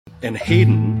And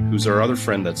Hayden, who's our other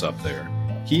friend that's up there,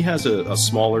 he has a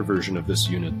smaller version of this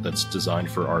unit that's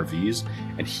designed for RVs,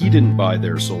 and he didn't buy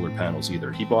their solar panels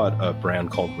either. He bought a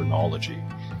brand called Renology.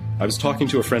 I was talking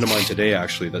to a friend of mine today,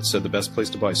 actually, that said the best place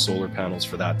to buy solar panels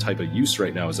for that type of use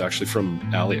right now is actually from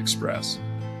AliExpress.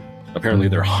 Apparently,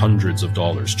 they're hundreds of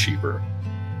dollars cheaper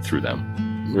through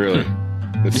them. Really?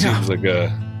 That seems like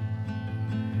a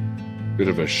bit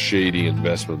of a shady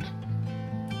investment.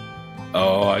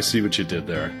 Oh, I see what you did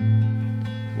there.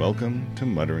 Welcome to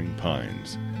Muttering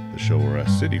Pines, the show where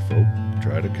us city folk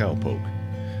try to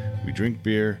cowpoke. We drink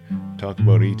beer, talk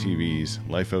about ATVs,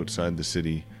 life outside the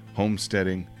city,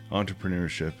 homesteading,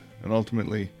 entrepreneurship, and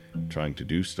ultimately trying to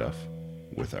do stuff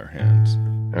with our hands.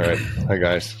 All right. Hi,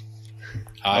 guys.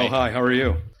 Hi. Oh, hi. How are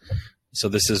you? So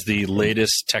this is the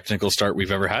latest technical start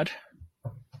we've ever had?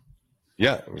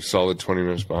 Yeah, we're solid 20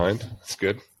 minutes behind. That's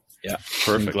good. Yeah.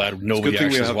 Perfect. I'm glad nobody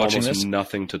actually is watching this.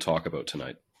 Nothing to talk about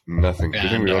tonight. Nothing. Good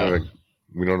thing And,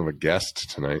 we don't have a guest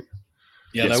tonight.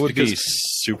 Yeah, Yes, that would be because-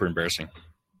 super embarrassing.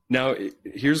 Now,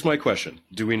 here's my question.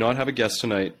 Do we not have a guest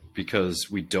tonight because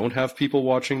we don't have people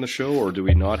watching the show, or do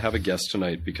we not have a guest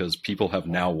tonight because people have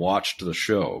now watched the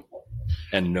show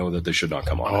and know that they should not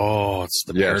come on? Oh, it's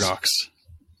the Yes. paradox.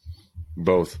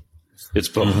 Both. It's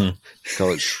both.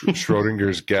 Call it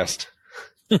Schrodinger's guest.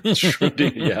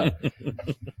 Yeah.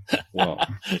 Well,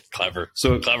 Clever.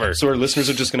 clever. So our listeners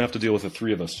are just going to have to deal with the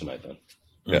three of us tonight then.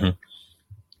 Yeah.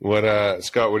 What,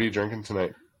 Scott, what are you drinking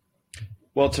tonight?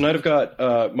 Well, tonight I've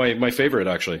got my favorite,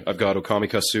 actually. I've got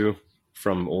Okamikasu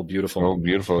from Old Beautiful. Oh,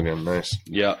 beautiful again. Nice.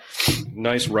 Yeah.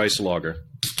 Nice rice lager.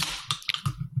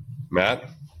 Matt?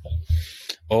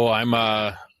 Oh,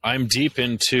 I'm deep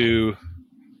into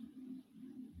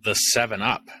the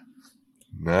 7-Up.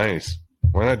 Nice.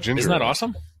 Why not ginger? Isn't that ale?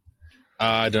 awesome?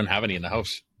 I don't have any in the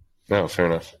house. No, fair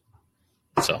enough.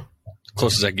 So,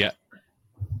 close as I get.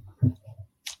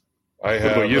 I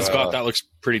have. about you, Scott, that looks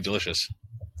pretty delicious.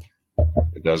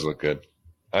 It does look good.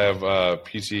 I have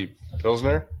PC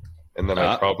Pilsner, and then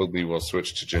I probably will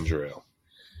switch to ginger ale.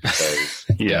 Because,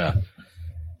 Yeah.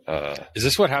 Is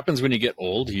this what happens when you get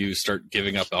old? You start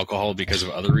giving up alcohol because of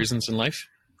other reasons in life?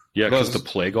 Yeah, No, because the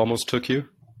plague almost took you.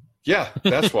 yeah,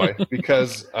 that's why.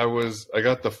 Because I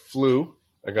got the flu.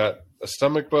 I got a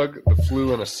stomach bug, the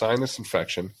flu, and a sinus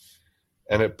infection,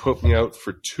 and it put me out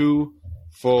for 2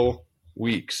 full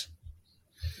weeks.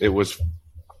 It was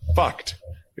fucked.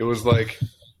 It was like,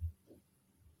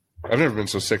 I've never been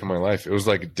so sick in my life. It was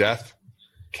like death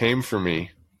came for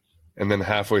me, and then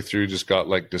halfway through just got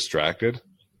like distracted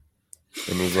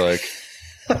and was like,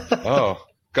 oh,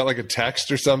 got like a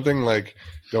text or something like,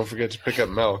 don't forget to pick up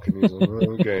milk. And he's like,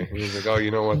 oh, okay. And he's like, oh,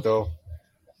 you know what though?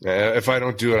 If I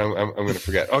don't do it, I'm going to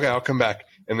forget. Okay, I'll come back.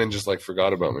 And then just like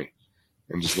forgot about me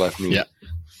and just left me. Yeah.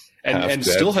 And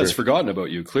still has forgotten about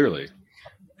you, clearly.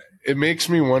 It makes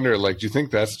me wonder, like, do you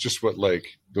think that's just what like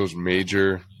those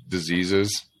major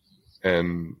diseases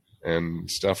and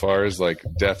stuff are, is like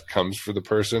death comes for the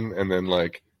person and then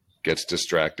like gets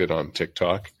distracted on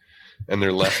TikTok and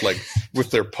they're left like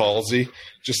with their palsy,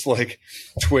 just like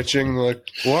twitching, like,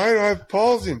 why do I have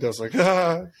palsy? And Death's like,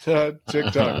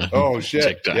 TikTok. Oh shit.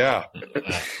 TikTok. Yeah.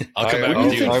 I'll come back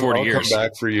with you in 40 years. I'll come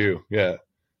back for you. Yeah.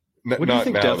 What do you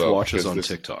think now, Death though, watches because on this-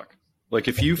 TikTok? Like,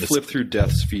 if you flip through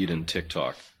Death's feed in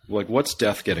TikTok, like, what's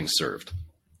Death getting served?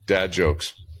 Dad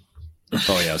jokes.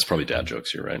 Oh, yeah, it's probably dad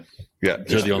jokes. You're right. Yeah.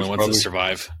 They're the only ones that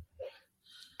survive.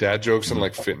 Dad jokes and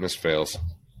like fitness fails.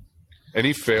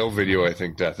 Any fail video, I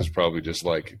think Death is probably just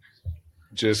like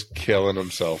just killing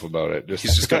himself about it. He's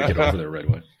just got to get over there right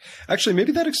away. Actually,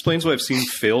 maybe that explains why I've seen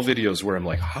fail videos where I'm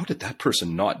like, how did that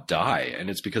person not die? And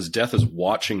it's because Death is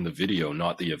watching the video,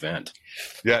 not the event.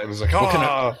 Yeah, and it's like,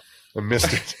 I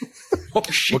missed it. Oh,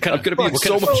 shit, What kind of- I'm going to be in what so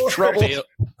kind of much trouble.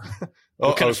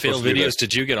 What kind I of was fail supposed to do videos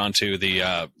did you get onto?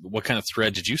 What kind of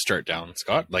thread did you start down,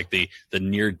 Scott? Like the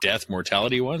near-death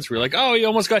mortality ones? Where you're like, oh, he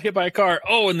almost got hit by a car.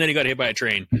 Oh, and then he got hit by a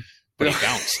train. But he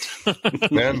bounced.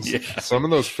 that? Man, some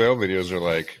of those fail videos are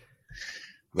like,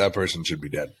 that person should be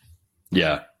dead.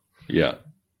 Yeah. Yeah.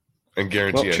 And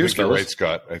guarantee, Well, I cheers, think you're fellas. right,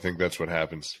 Scott. I think that's what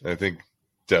happens. I think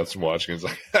Death's watching and is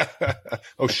like,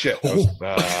 oh shit. That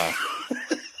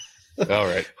was- all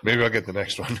right. Maybe I'll get the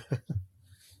next one.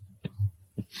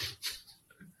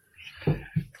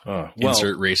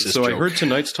 Insert racist So I joke. heard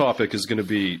tonight's topic is going to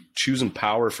be choosing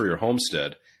power for your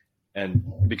homestead. And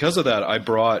because of that, I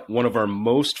brought one of our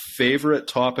most favorite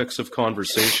topics of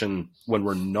conversation when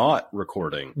we're not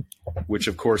recording, which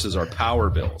of course is our power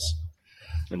bills.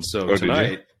 And so did you?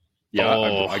 tonight, yeah,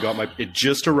 Oh. I got it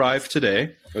just arrived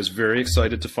today. I was very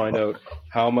excited to find out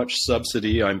how much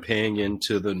subsidy I'm paying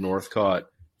into the Northcott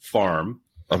farm.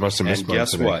 I must have missed And mine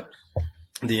guess today. what?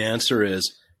 The answer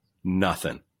is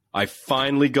nothing. I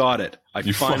finally got it.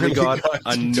 You finally got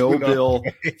a no-bill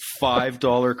pay.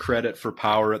 $5 credit for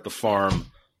power at the farm.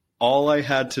 All I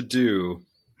had to do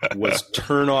was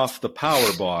turn off the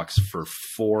power box for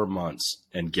 4 months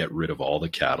and get rid of all the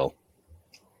cattle.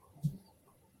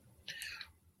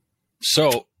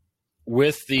 So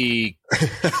with the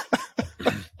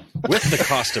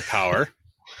cost of power,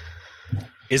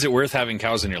 is it worth having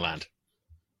cows in your land?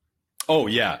 Oh,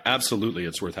 yeah, absolutely.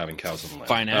 It's worth having cows on the land.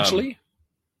 Financially?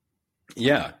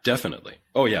 Yeah, definitely.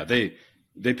 Oh, yeah. They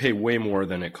pay way more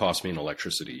than it cost me in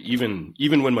electricity. Even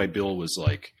when my bill was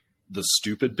like the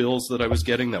stupid bills that I was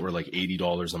getting that were like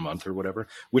 $80 a month or whatever,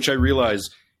 which I realize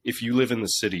if you live in the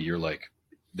city, you're like,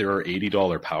 there are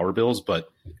 $80 power bills,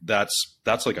 but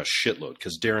that's like a shitload.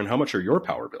 Because Darren, how much are your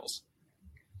power bills?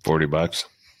 $40.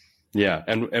 Yeah.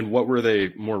 And what were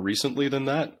they more recently than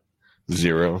that?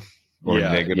 0 or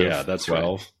negative. Yeah, that's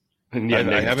 12. Right. Yeah,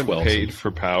 I haven't 12. paid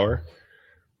for power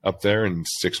up there in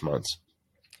 6 months.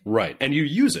 Right. And you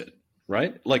use it,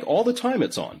 right? Like all the time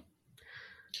it's on.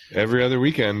 Every other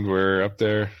weekend we're up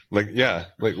there. Every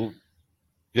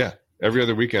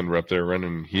other weekend we're up there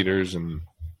running heaters and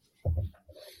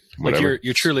whatever. Like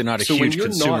you're truly not a So huge when you're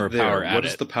consumer not of there, power at what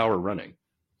is it. the power running?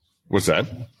 What's that?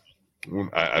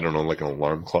 I don't know, like an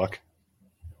alarm clock.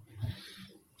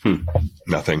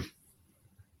 Nothing.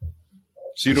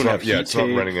 So you don't have heat it's not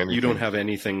tape, running anything. you don't have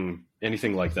anything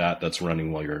like that that's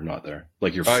running while you're not there,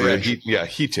 like your Oh, fridge.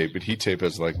 heat tape. But heat tape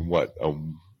has like what, a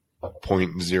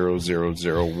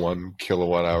 0.0001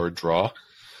 kilowatt hour draw.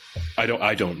 I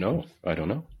don't know.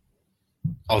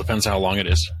 All depends how long it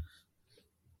is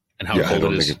and how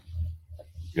cold it is.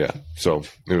 So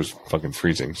it was fucking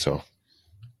freezing. So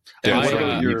And Yeah, what so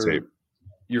about heat tape.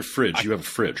 your fridge? You have a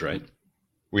fridge, right?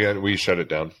 We shut it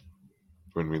down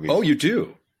when we leave. Oh, you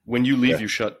do. When you leave, you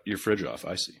shut your fridge off.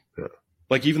 I see. Yeah.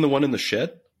 Like even the one in the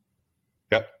shed.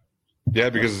 Yeah,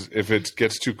 because if it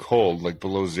gets too cold, like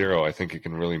below 0, I think it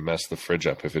can really mess the fridge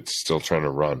up if it's still trying to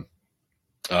run.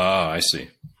 Ah, I see.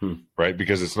 Right?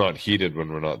 Because it's not heated when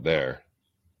we're not there.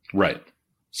 Right.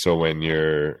 So when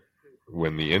the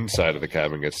inside of the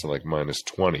cabin gets to like minus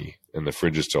 20 and the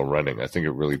fridge is still running, I think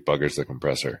it really buggers the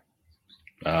compressor.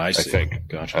 I see. I think.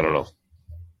 Gotcha. I don't know.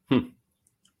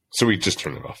 So we just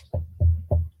turn it off.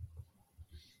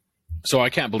 So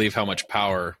I can't believe how much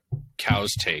power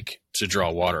cows take to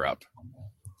draw water up.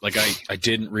 Like I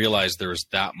didn't realize there was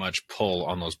that much pull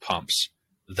on those pumps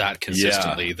that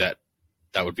consistently that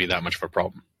would be that much of a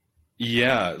problem.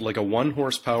 Yeah, like a 1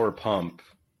 horsepower pump,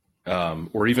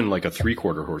 or even like a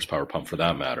 3/4 horsepower pump for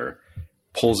that matter,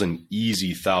 pulls an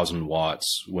easy 1,000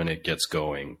 watts when it gets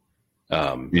going.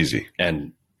 Easy.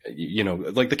 And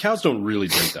like the cows don't really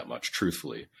drink that much,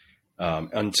 truthfully,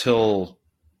 until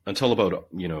about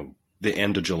the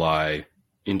end of July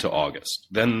into August.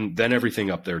 Then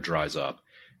everything up there dries up,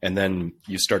 and then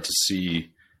you start to see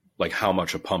like how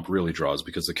much a pump really draws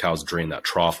because the cows drain that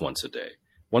trough once a day.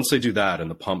 Once they do that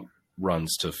and the pump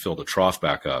runs to fill the trough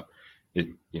back up,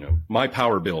 my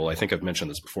power bill, I think I've mentioned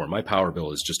this before, my power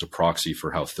bill is just a proxy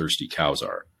for how thirsty cows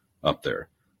are up there.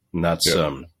 And that's,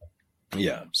 so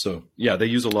they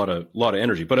use a lot of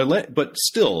energy, but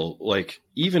still, like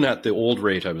even at the old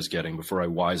rate I was getting before I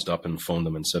wised up and phoned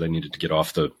them and said I needed to get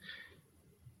off the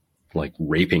like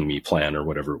raping me plan or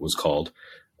whatever it was called.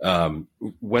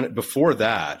 Before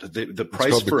that, the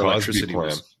price for electricity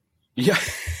was, yeah,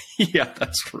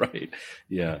 that's right.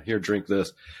 Yeah. Here, drink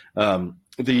this. I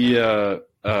think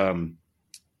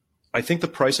the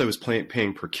price I was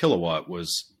paying per kilowatt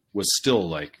was still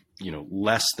like,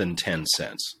 less than 10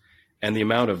 cents. And the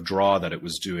amount of draw that it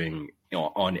was doing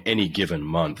on any given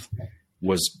month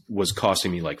was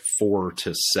costing me like $4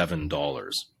 to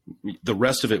 $7. The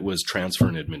rest of it was transfer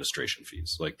and administration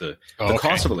fees. Like the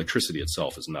cost of electricity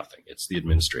itself is nothing. It's the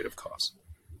administrative cost.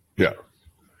 Yeah.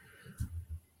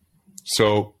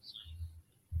 So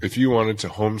if you wanted to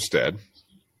homestead,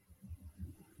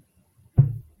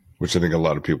 which I think a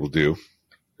lot of people do,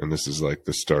 and this is like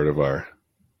the start of our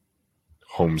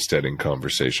homesteading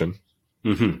conversation.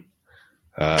 Mm-hmm.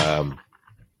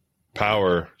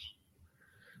 Power,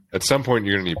 at some point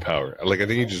you're going to need power. Like I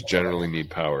think you just generally need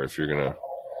power if you're going to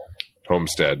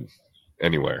homestead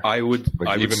anywhere. I would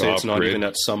say it's not off-grid. even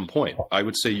at some point. I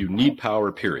would say you need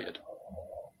power, period.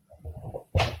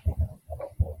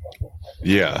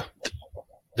 Yeah.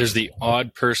 There's the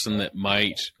odd person that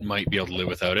might be able to live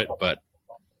without it, but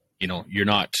you're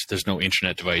not. There's no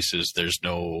internet devices. There's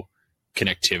no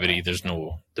connectivity. There's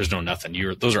no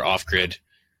nothing. Those are off grid,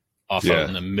 out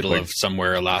in the middle of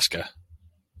somewhere, Alaska,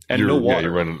 and no water. Yeah,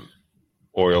 you're running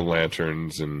oil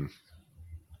lanterns and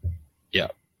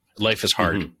life is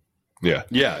hard. Mm-hmm. Yeah.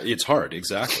 Yeah, it's hard.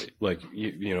 Exactly. Like,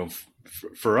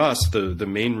 for us, the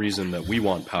main reason that we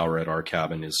want power at our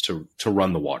cabin is to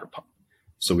run the water pump.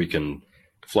 So we can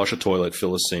flush a toilet,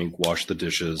 fill a sink, wash the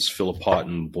dishes, fill a pot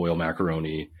and boil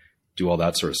macaroni, do all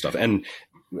that sort of stuff. And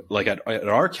like at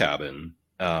our cabin,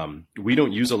 we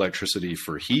don't use electricity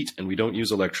for heat and we don't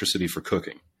use electricity for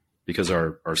cooking because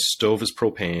our stove is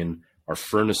propane, our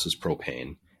furnace is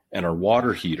propane, and our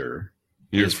water heater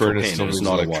Your is furnace propane. still It's needs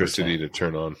not a water electricity tank. to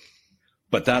turn on.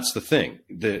 But that's the thing.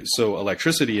 So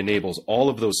electricity enables all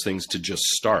of those things to just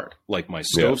start. Like my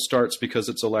stove starts because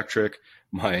it's electric.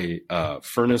 My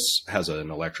furnace has an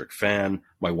electric fan.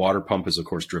 My water pump is, of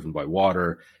course, driven by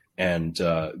water. And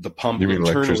the pump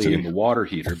internally in the water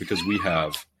heater, because we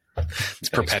have... It's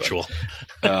perpetual.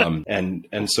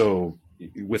 And so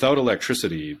without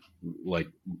electricity, like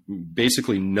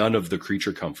basically none of the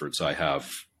creature comforts I have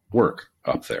work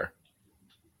up there.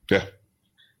 Yeah.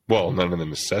 Well, none of the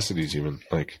necessities even,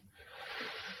 like...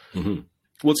 Mm-hmm.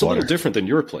 Well, it's a little different than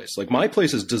your place. Like my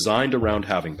place is designed around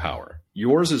having power.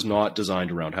 Yours is not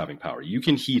designed around having power. You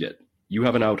can heat it. You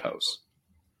have an outhouse.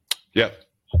 Yeah.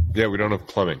 Yeah, we don't have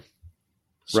plumbing.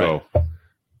 So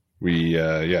we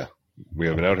have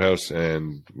an outhouse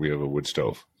and we have a wood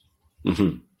stove.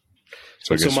 Mm-hmm.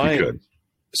 So I guess we could.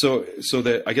 So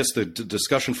I guess the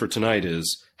discussion for tonight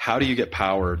is how do you get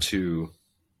power to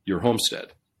your homestead?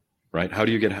 Right? How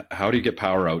do you get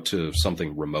power out to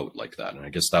something remote like that? And I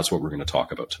guess that's what we're going to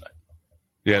talk about tonight.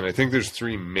 Yeah, and I think there's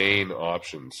three main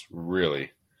options,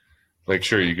 really. Like,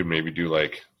 sure, you could maybe do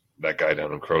like that guy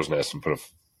down in Crow's Nest and put a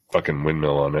fucking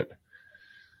windmill on it.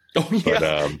 Oh yeah,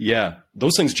 but, yeah.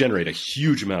 Those things generate a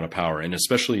huge amount of power, and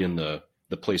especially in the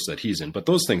place that he's in. But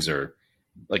those things are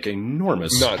like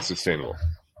enormous. Not sustainable.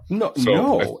 No.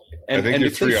 I think and your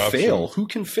if they three options, fail, who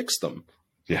can fix them?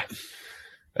 Yeah.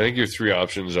 I think your three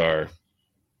options are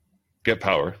get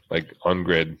power, like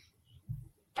on-grid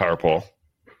power pole.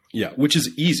 Yeah, which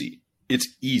is easy. It's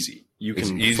easy. You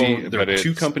can phone. There are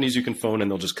two companies you can phone,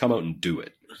 and they'll just come out and do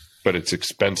it. But it's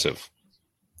expensive.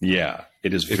 Yeah,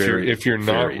 it is. If you're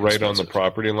not right expensive on the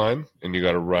property line and you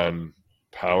got to run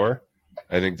power,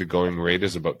 I think the going rate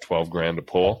is about $12,000 a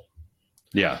pole.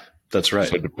 Yeah, that's right.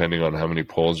 So depending on how many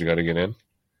poles you got to get in,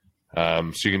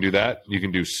 so you can do that. You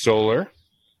can do solar.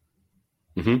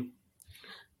 Mm-hmm.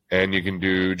 And you can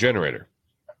do generator.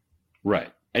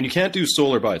 Right. And you can't do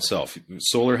solar by itself.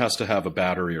 Solar has to have a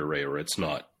battery array or it's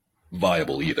not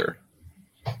viable either.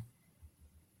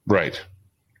 Right.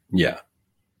 Yeah.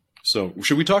 So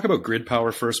should we talk about grid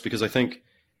power first? Because I think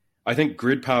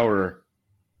grid power,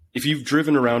 if you've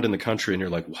driven around in the country and you're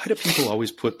like, why do people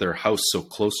always put their house so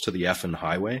close to the effing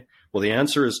highway? Well, the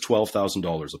answer is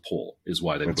 $12,000 a pole is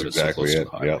why they put it so close to the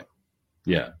highway.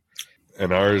 Yeah.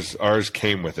 And ours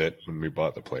came with it when we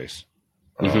bought the place.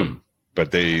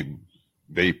 But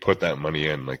they put that money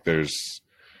in. Like there's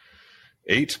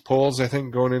 8 poles, I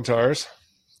think, going into ours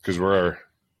because we're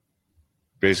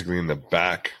basically in the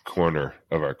back corner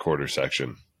of our quarter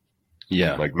section.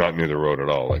 Yeah. Like not near the road at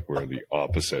all. Like we're the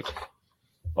opposite,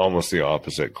 almost the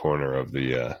opposite corner of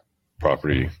the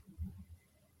property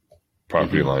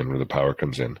line where the power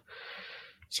comes in.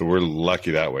 So we're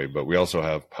lucky that way, but we also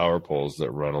have power poles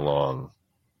that run along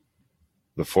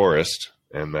the forest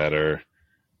and that are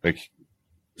like,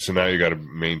 so now you got to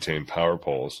maintain power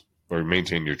poles or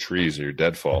maintain your trees or your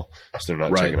deadfall so they're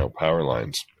not taking out power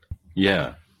lines.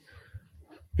 Yeah.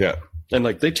 Yeah. And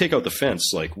like they take out the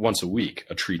fence like once a week.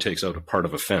 A tree takes out a part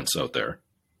of a fence out there.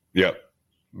 Yeah.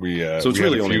 So it's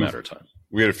really only a matter of time.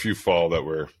 We had a few fall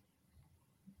that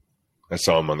I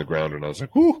saw them on the ground and I was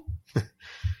like, whoo.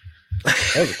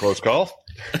 That was a close call.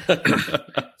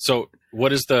 So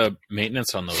what is the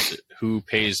maintenance on those? Who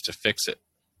pays to fix it?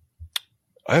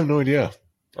 I have no idea.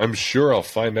 I'm sure I'll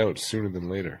find out sooner than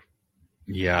later.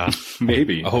 Yeah.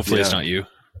 Maybe. Hopefully it's not you.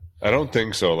 I don't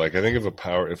think so. Like I think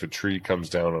if a tree comes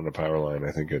down on a power line,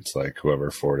 I think it's like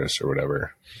whoever Fortis or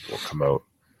whatever will come out.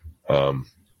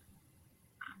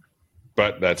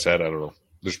 But that said, I don't know.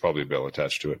 There's probably a bill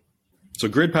attached to it. So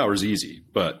grid power is easy,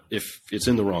 but if it's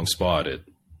in the wrong spot,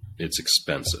 it's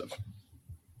expensive.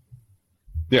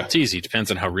 Yeah. It's easy.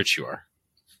 Depends on how rich you are.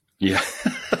 Yeah.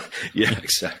 Yeah,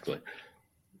 exactly.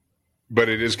 But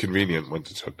it is convenient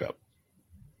once it's hooked up.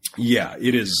 Yeah,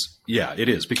 it is. Yeah, it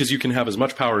is because you can have as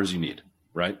much power as you need,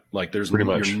 right? Like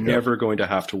you're never going to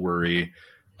have to worry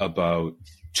about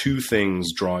two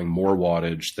things drawing more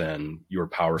wattage than your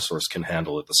power source can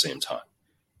handle at the same time,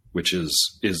 which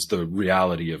is the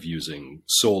reality of using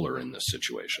solar in this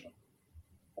situation.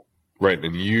 Right.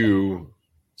 And you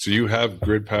have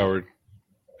grid power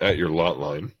at your lot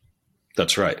line.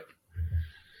 That's right.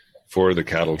 For the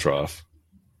cattle trough.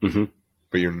 Mm-hmm.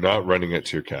 but you're not running it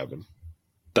to your cabin.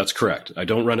 That's correct. I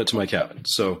don't run it to my cabin.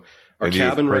 So our And you've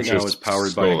cabin right now purchased is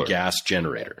powered by solar. a gas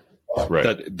generator. Right.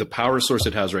 That the power source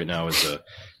it has right now is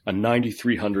a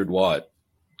 9,300 watt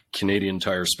Canadian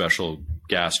Tire Special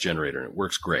gas generator. And it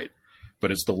works great,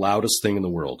 but it's the loudest thing in the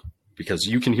world because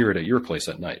you can hear it at your place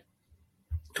at night.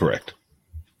 Correct.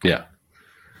 Yeah.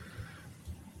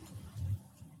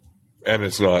 And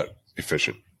it's not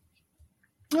efficient.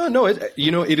 No,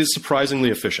 it is surprisingly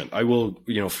efficient. I will,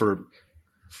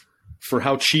 for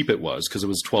how cheap it was, because it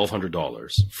was $1,200.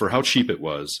 For how cheap it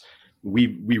was,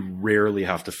 we rarely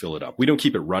have to fill it up. We don't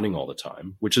keep it running all the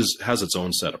time, which has its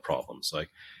own set of problems. Like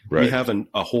Right. we have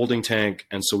a holding tank,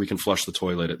 and so we can flush the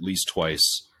toilet at least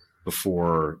twice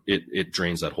before it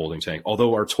drains that holding tank.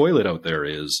 Although our toilet out there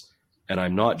is, and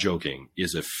I'm not joking,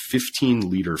 is a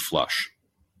 15-liter flush.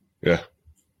 Yeah.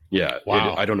 Yeah.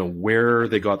 Wow. I don't know where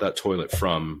they got that toilet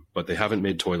from, but they haven't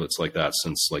made toilets like that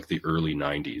since like the early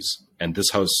 90s. And this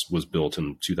house was built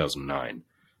in 2009.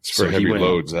 It's for heavy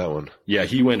loads, that one. Yeah,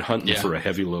 he went hunting Yeah. for a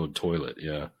heavy load toilet.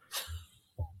 Yeah.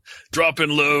 Dropping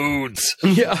loads.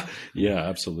 Yeah. Yeah,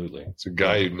 absolutely. It's a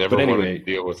guy who never But wanted anyway- to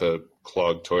deal with a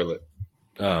clogged toilet.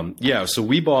 So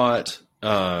we bought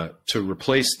to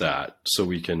replace that so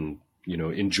we can,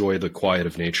 enjoy the quiet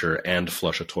of nature and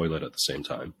flush a toilet at the same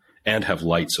time and have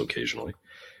lights occasionally.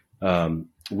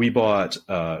 We bought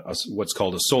what's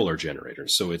called a solar generator.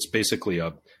 So it's basically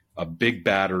a big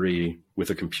battery with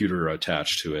a computer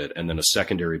attached to it, and then a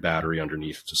secondary battery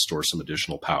underneath to store some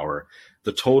additional power.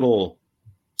 The total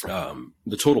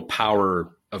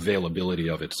power availability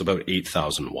of it is about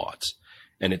 8,000 watts,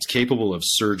 and it's capable of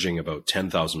surging about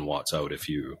 10,000 watts out if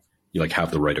you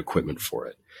have the right equipment for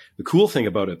it. The cool thing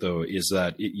about it though is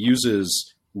that it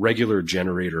uses regular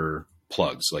generator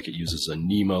plugs. Like it uses a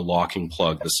NEMA locking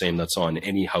plug, the same that's on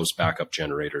any house backup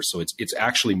generator. So it's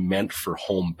actually meant for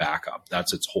home backup.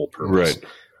 That's its whole purpose. Right.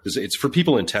 It's for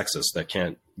people in Texas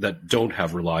that don't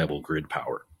have reliable grid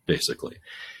power, basically.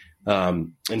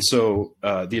 And so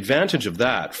the advantage of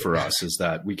that for us is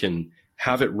that we can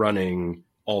have it running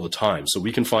all the time. So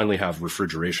we can finally have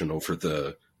refrigeration over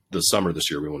the summer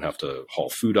this year. We won't have to haul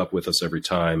food up with us every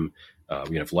time.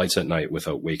 We can have lights at night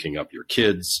without waking up your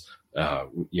kids.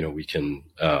 We can,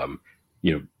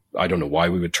 I don't know why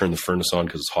we would turn the furnace on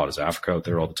because it's hot as Africa out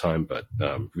there all the time, but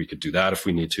we could do that if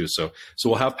we need to. So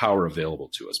we'll have power available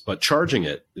to us, but charging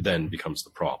it then becomes the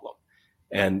problem.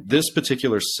 And this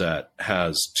particular set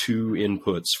has two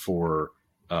inputs for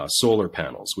solar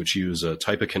panels, which use a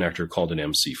type of connector called an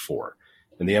MC4.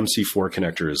 And the MC4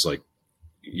 connector is like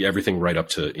everything right up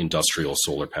to industrial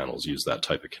solar panels use that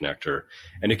type of connector.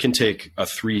 And it can take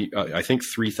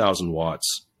 3,000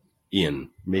 watts in,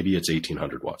 maybe it's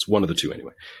 1,800 watts, one of the two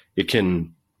anyway. It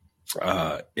can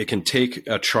take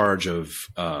a charge of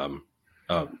a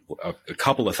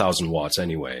couple of thousand watts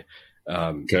anyway,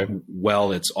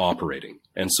 while it's operating.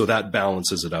 And so that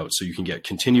balances it out. So you can get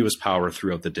continuous power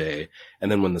throughout the day.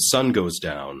 And then when the sun goes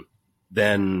down,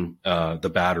 then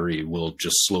the battery will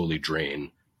just slowly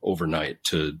drain overnight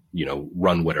to,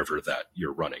 run whatever that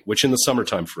you're running, which in the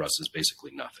summertime for us is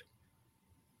basically nothing.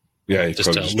 Yeah, Just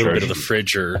a little bit of the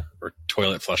fridge or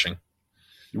toilet flushing.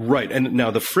 Right. And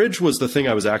now the fridge was the thing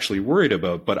I was actually worried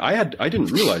about, but I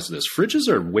didn't realize this. Fridges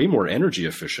are way more energy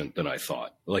efficient than I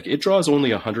thought. Like it draws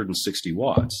only 160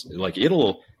 watts. Like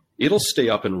it'll stay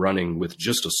up and running with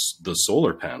just the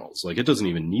solar panels. Like it doesn't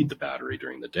even need the battery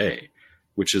during the day,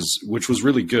 which was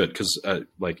really good because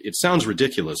it sounds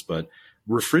ridiculous, but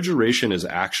refrigeration is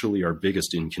actually our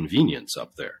biggest inconvenience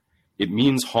up there. It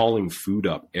means hauling food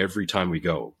up every time we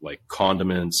go, like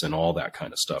condiments and all that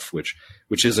kind of stuff, which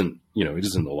isn't, it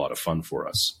isn't a lot of fun for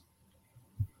us.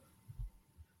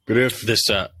 But if This,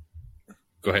 go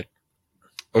ahead.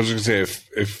 I was going to say,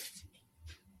 if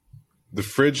the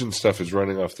fridge and stuff is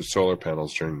running off the solar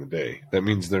panels during the day, that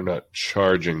means they're not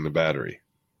charging the battery.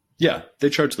 Yeah, they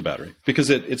charge the battery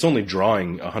because it's only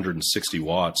drawing 160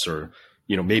 watts or,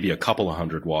 maybe a couple of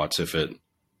hundred watts if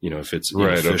it's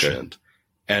Right, inefficient. Okay.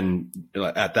 And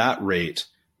at that rate,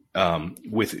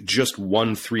 with just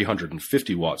one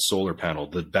 350 watt solar panel,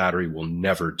 the battery will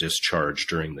never discharge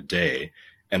during the day.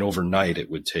 And overnight it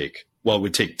would take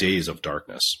days of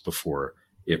darkness before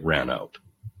it ran out.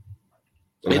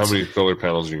 And how many solar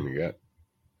panels are you going to get?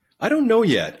 I don't know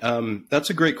yet. That's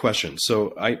a great question.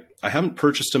 So I haven't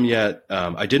purchased them yet.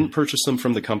 I didn't purchase them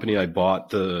from the company I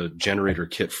bought the generator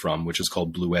kit from, which is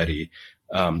called Bluetti,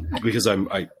 because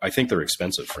I think they're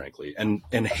expensive, frankly. And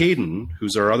Hayden,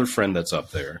 who's our other friend that's up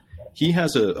there, he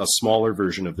has a smaller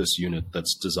version of this unit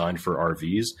that's designed for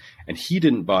RVs, and he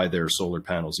didn't buy their solar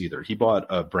panels either. He bought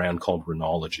a brand called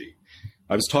Renology.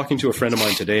 I was talking to a friend of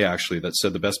mine today, actually, that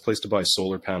said the best place to buy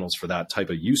solar panels for that type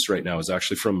of use right now is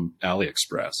actually from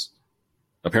AliExpress.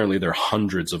 Apparently, they're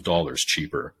hundreds of dollars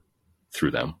cheaper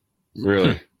through them.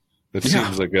 Really? That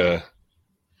seems like a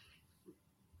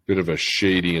bit of a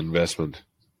shady investment.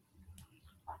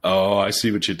 Oh, I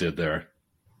see what you did there.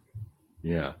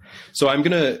 Yeah. So I'm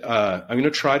gonna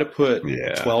try to put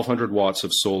 1,200 watts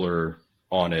of solar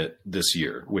on it this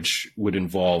year, which would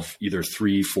involve either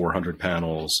 3 400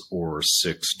 panels or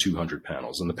 6 200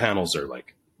 panels. And the panels are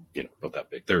like, about that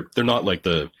big. They're not like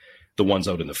the ones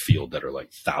out in the field that are like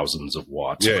thousands of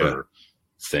watts per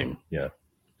thing. Yeah.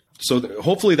 So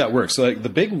hopefully that works. So, like, the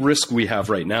big risk we have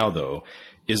right now, though,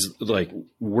 is like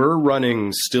we're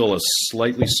running still a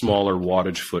slightly smaller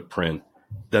wattage footprint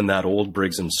than that old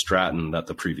Briggs and Stratton that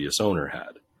the previous owner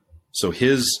had. So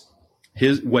his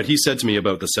what he said to me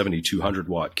about the 7,200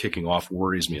 watt kicking off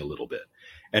worries me a little bit.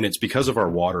 And it's because of our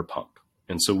water pump.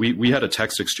 And so we had a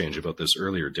text exchange about this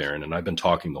earlier, Darren, and I've been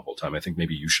talking the whole time. I think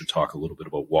maybe you should talk a little bit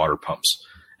about water pumps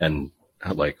and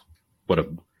like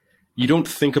you don't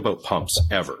think about pumps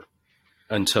ever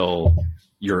until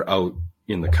you're out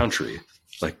in the country.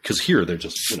 Like, cause here they're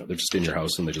just, they're just in your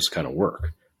house and they just kind of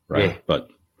work. Right. Yeah. But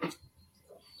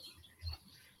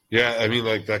yeah, I mean,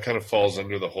 like that kind of falls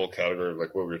under the whole category of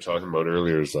like what we were talking about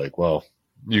earlier is like, well,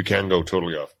 you can go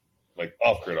totally off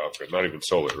grid, not even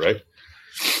solar, right?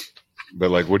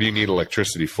 But like, what do you need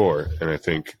electricity for? And I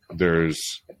think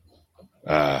there's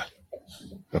a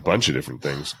bunch of different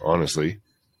things, honestly.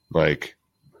 Like,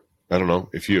 I don't know,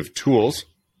 if you have tools,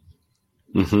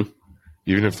 even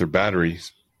if they're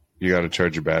batteries, you got to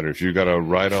charge your battery. If you got a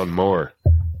ride-on mower,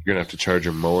 you're going to have to charge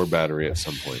your mower battery at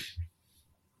some point.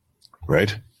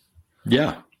 Right?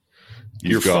 Yeah.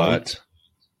 You've got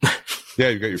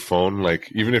your phone.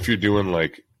 Like, even if you're doing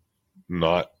like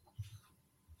not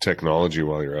technology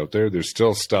while you're out there, there's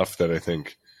still stuff that I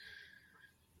think,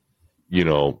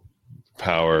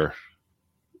 power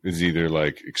is either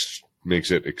like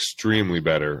makes it extremely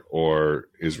better or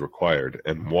is required.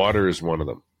 And water is one of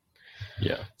them.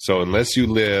 Yeah. So unless you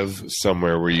live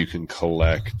somewhere where you can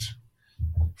collect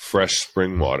fresh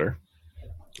spring water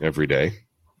every day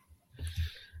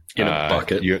in a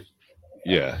bucket, you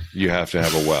have to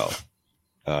have a well.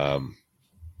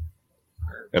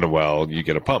 And a well, you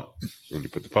get a pump, and you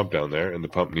put the pump down there, and the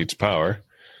pump needs power.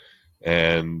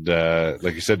 And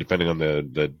like you said, depending on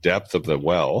the depth of the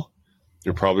well,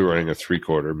 you're probably running a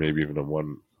 3/4, maybe even a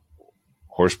 1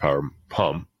 horsepower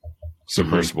pump,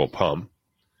 submersible pump.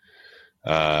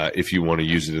 If you want to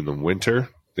use it in the winter,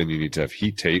 then you need to have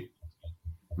heat tape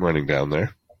running down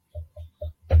there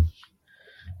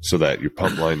so that your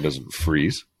pump line doesn't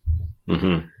freeze.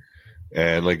 And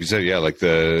like you said, like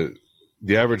the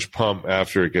average pump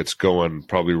after it gets going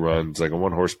probably runs like a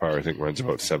 1 horsepower, I think runs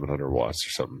about 700 watts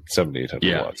or something,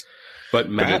 700-800 watts. But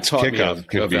Matt taught me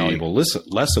a valuable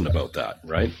lesson about that,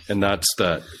 right? And that's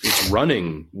that its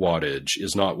running wattage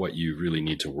is not what you really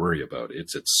need to worry about.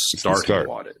 It's starting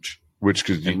wattage. Which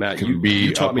can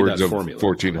be upwards of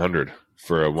 1,400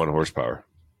 for a 1 horsepower.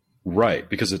 Right,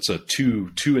 because it's a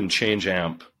two and change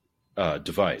amp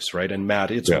device, right? And Matt,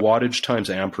 it's wattage times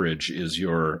amperage is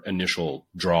your initial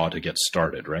draw to get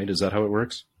started, right? Is that how it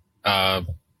works? No,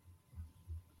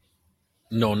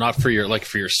 not for your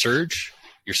surge.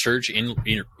 Your surge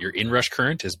your inrush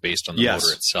current is based on the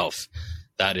motor itself.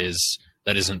 That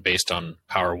isn't based on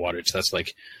power wattage. That's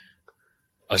like,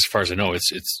 as far as I know,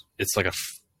 it's like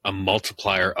a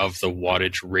multiplier of the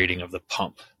wattage rating of the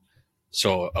pump.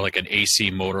 So like an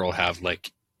AC motor will have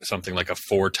like something like a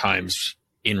 4 times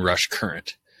inrush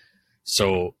current.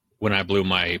 So when I blew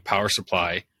my power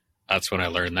supply, that's when I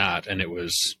learned that. And it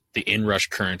was the inrush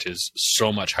current is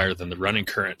so much higher than the running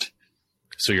current.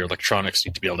 So your electronics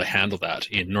need to be able to handle that.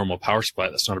 In normal power supply,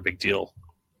 that's not a big deal.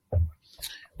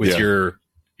 With your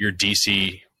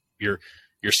DC, your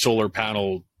solar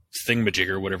panel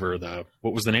thingamajigger, whatever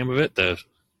what was the name of it?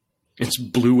 It's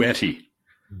Blue-Yeti.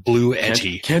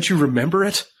 Blue-Yeti. Can't you remember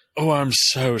it? Oh, I'm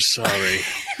so sorry.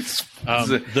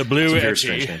 The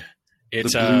Blue-Yeti.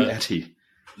 It's the Blue-Yeti.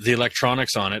 The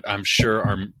electronics on it, I'm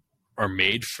sure, are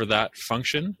made for that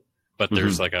function, but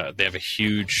there's they have a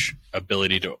huge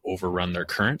ability to overrun their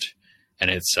current, and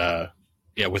it's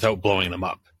without blowing them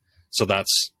up. So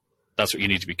that's what you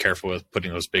need to be careful with,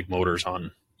 putting those big motors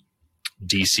on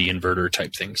DC inverter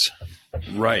type things.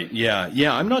 Right. Yeah.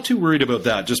 I'm not too worried about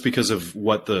that just because of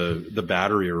what the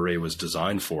battery array was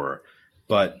designed for.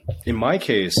 But in my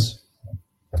case,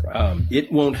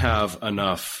 it won't have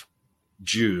enough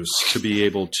juice to be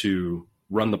able to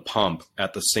run the pump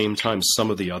at the same time some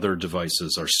of the other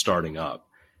devices are starting up.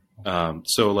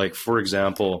 So like, for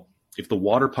example, if the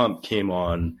water pump came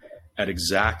on at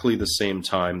exactly the same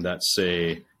time that,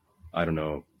 say, I don't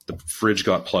know, the fridge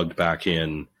got plugged back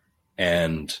in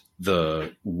and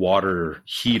the water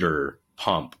heater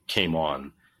pump came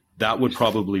on, that would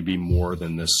probably be more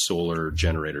than this solar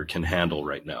generator can handle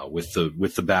right now with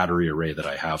the battery array that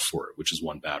I have for it, which is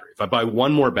one battery. If I buy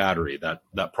one more battery,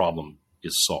 that problem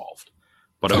is solved.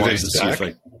 But I wanted to see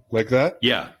if like that.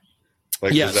 Yeah.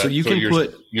 Like, yeah. So you can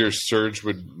put your surge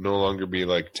would no longer be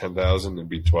like 10,000 and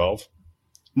be 12.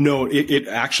 No, it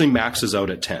actually maxes out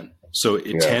at 10. So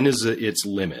 10 is its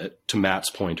limit, to Matt's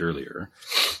point earlier.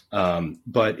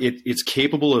 But it's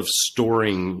capable of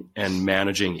storing and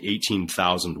managing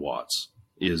 18,000 watts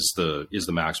is the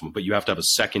maximum. But you have to have a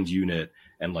second unit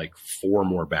and like 4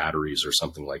 more batteries or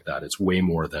something like that. It's way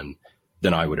more than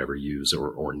I would ever use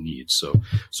or need. So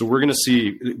we're going to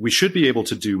see, we should be able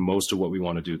to do most of what we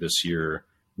want to do this year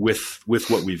with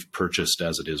what we've purchased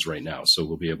as it is right now. So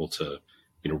we'll be able to,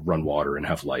 run water and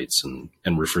have lights and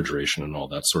refrigeration and all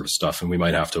that sort of stuff. And we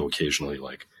might have to occasionally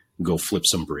like go flip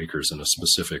some breakers in a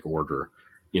specific order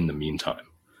in the meantime.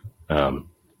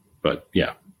 But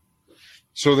yeah.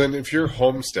 So then if you're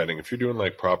homesteading, if you're doing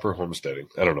like proper homesteading,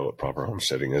 I don't know what proper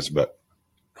homesteading is, but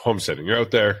homesteading, you're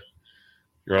out there,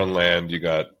 you're on land, you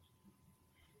got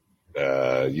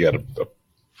a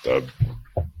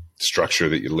structure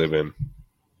that you live in,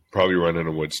 probably running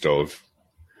a wood stove.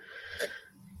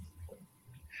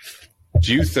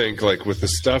 Do you think, like, with the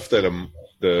stuff that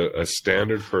a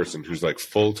standard person who's like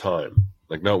full time,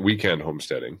 like not weekend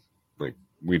homesteading, like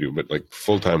we do, but like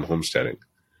full time homesteading,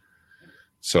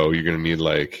 so you're going to need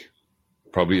like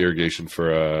probably irrigation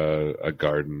for a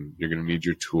garden. You're going to need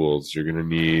your tools. You're going to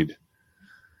need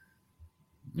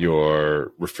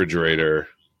your refrigerator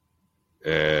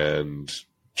and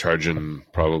charging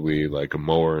probably like a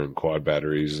mower and quad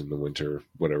batteries in the winter,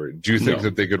 whatever. Do you think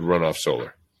that they could run off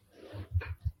solar?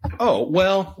 Oh,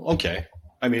 well, okay.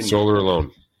 I mean, solar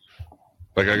alone.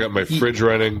 Like I got my fridge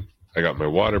running. I got my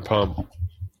water pump.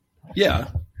 Yeah.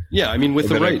 Yeah. I mean, with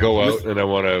the right, I go out and I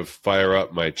want to fire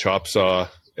up my chop saw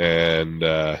and,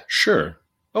 sure.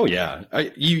 Oh yeah.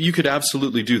 You could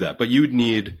absolutely do that, but you would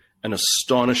need an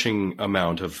astonishing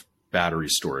amount of battery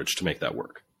storage to make that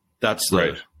work. That's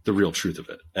the real truth of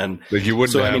it. And like you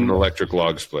wouldn't have an electric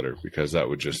log splitter because that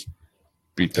would just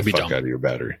beat the fuck out of your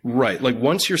battery. Right. Like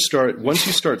once you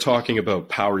start talking about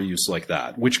power use like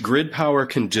that, which grid power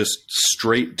can just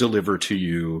straight deliver to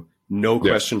you, no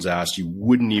questions asked, you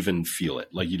wouldn't even feel it.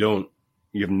 Like you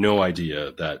have no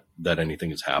idea that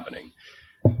anything is happening.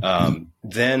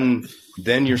 Then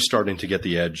you're starting to get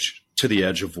the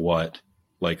edge of what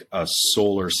like a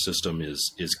solar system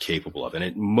is capable of. And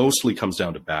it mostly comes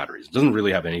down to batteries. It doesn't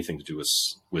really have anything to do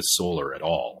with solar at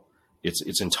all.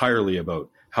 It's entirely about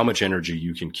how much energy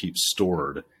you can keep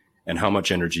stored and how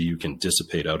much energy you can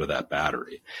dissipate out of that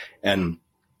battery. And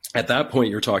at that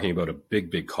point, you're talking about a big,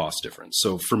 big cost difference.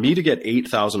 So for me to get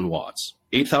 8,000 watts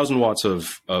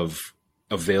of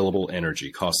available energy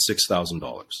costs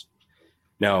 $6,000.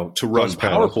 Now to run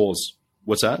power poles,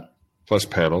 what's that? Plus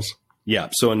panels. Yeah.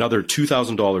 So another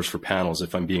 $2,000 for panels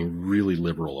if I'm being really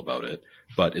liberal about it,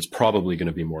 but it's probably going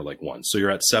to be more like one. So you're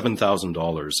at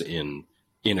 $7,000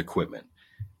 in equipment.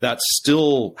 That's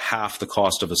still half the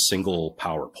cost of a single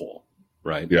power pole,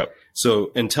 right? Yeah.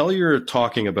 So until you're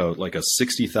talking about like a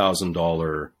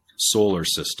 $60,000 solar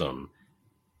system,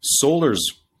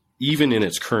 solar's even in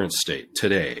its current state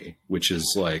today, which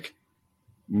is like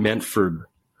meant for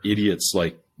idiots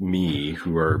like me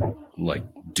who are like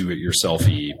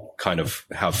do-it-yourselfy, kind of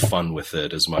have fun with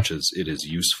it as much as it is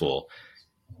useful.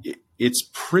 It's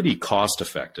pretty cost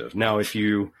effective. Now, if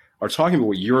you are talking about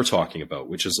what you're talking about,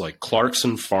 which is like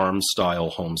Clarkson farm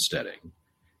style homesteading,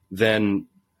 then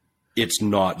it's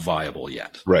not viable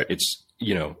yet. Right. It's,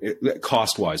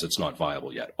 cost wise, it's not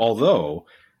viable yet. Although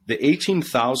the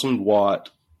 18,000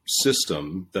 watt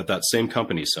system that same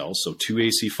company sells, so 2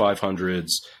 AC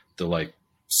 500s, the like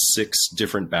 6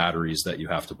 different batteries that you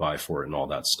have to buy for it and all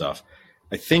that stuff,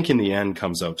 I think in the end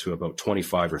comes out to about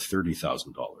 $25,000 or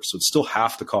 $30,000. So it's still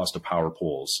half the cost of power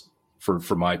poles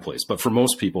for my place. But for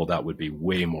most people, that would be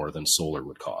way more than solar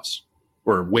would cost,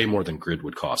 or way more than grid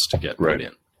would cost to get put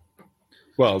in.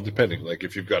 Well, depending, like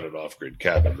if you've got an off-grid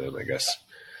cabin, then I guess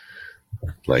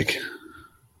like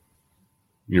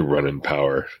you're running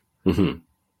power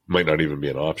might not even be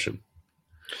an option.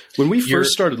 When we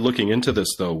first started looking into this,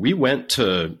 though, we went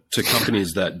to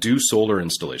companies that do solar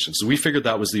installations. So we figured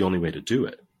that was the only way to do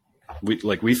it.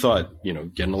 We thought,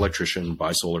 get an electrician,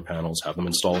 buy solar panels, have them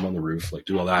install them on the roof, like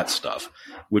do all that stuff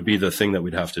would be the thing that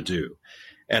we'd have to do.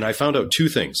 And I found out 2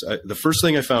 things. The first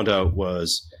thing I found out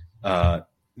was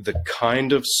the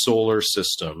kind of solar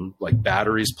system, like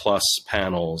batteries plus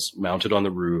panels mounted on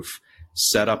the roof,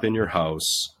 set up in your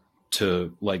house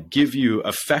to like give you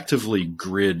effectively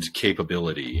grid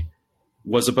capability,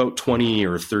 was about $20,000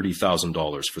 or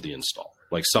 $30,000 for the install,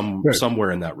 like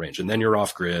somewhere in that range. And then you're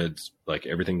off grid, like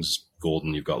everything's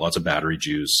golden. You've got lots of battery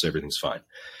juice, everything's fine.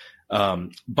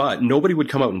 But nobody would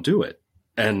come out and do it.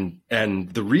 And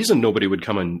the reason nobody would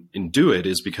come in and do it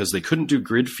is because they couldn't do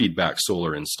grid feedback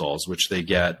solar installs, which they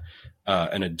get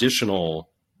an additional,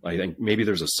 I think maybe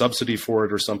there's a subsidy for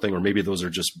it or something, or maybe those are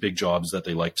just big jobs that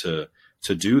they like to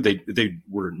do. They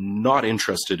were not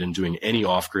interested in doing any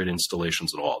off-grid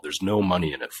installations at all. There's no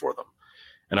money in it for them.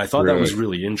 And I thought that was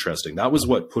really interesting. That was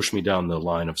what pushed me down the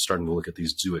line of starting to look at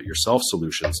these do-it-yourself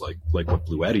solutions like what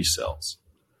Bluetti sells.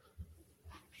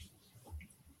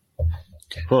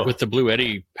 Huh. With the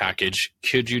Bluetti package,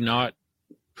 could you not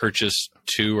purchase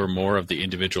 2 or more of the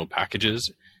individual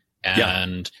packages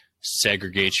and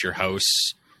segregate your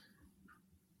house,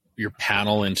 your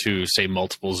panel into, say,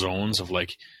 multiple zones of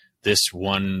like, this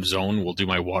one zone will do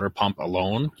my water pump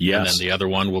alone, and then the other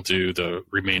one will do the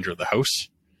remainder of the house?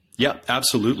 Yeah,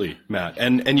 absolutely, Matt.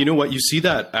 And you know what? You see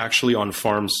that actually on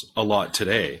farms a lot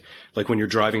today. Like when you're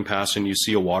driving past and you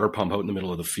see a water pump out in the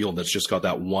middle of the field that's just got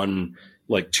that one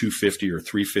like 250 or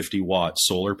 350 watt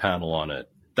solar panel on it.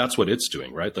 That's what it's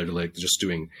doing, right? They're like just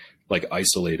doing like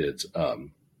isolated,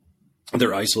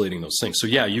 they're isolating those things. So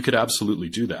yeah, you could absolutely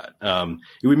do that.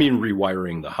 It would mean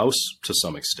rewiring the house to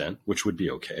some extent, which would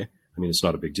be okay. I mean, it's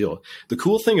not a big deal. The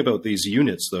cool thing about these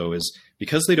units though, is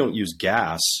because they don't use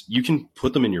gas, you can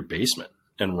put them in your basement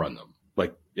and run them.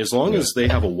 Like as long as they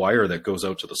have a wire that goes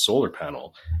out to the solar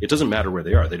panel, it doesn't matter where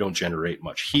they are. They don't generate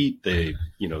much heat. They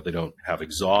don't have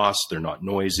exhaust. They're not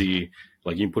noisy.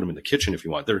 Like you can put them in the kitchen if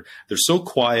you want. They're so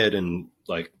quiet and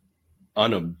like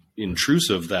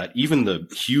unintrusive that even the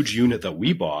huge unit that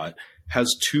we bought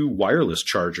has 2 wireless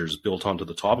chargers built onto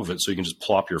the top of it. So you can just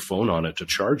plop your phone on it to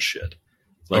charge shit.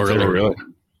 Like really?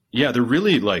 Yeah. They're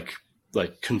really like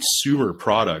consumer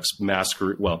products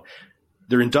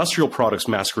they're industrial products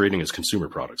masquerading as consumer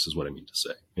products is what I mean to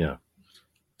say. Yeah.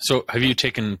 So have you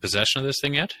taken possession of this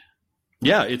thing yet?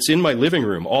 Yeah, it's in my living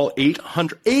room. All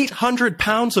 800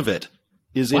 pounds of it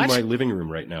is in my living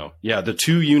room right now. Yeah, the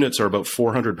 2 units are about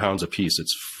 400 pounds a piece.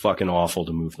 It's fucking awful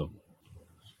to move them.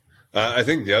 I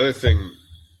think the other thing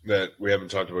that we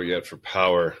haven't talked about yet for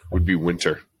power would be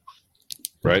winter,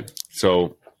 right?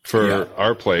 So for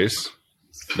our place,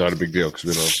 not a big deal because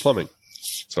we don't have plumbing.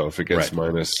 So if it gets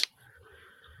minus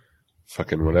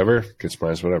fucking whatever, gets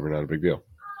minus whatever, not a big deal.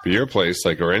 But your place,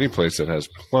 like, or any place that has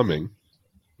plumbing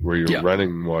where you're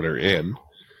running water in,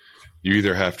 you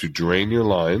either have to drain your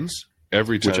lines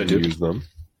every time you use them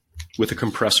with a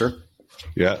compressor.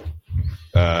 Yeah.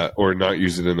 Or not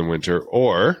use it in the winter,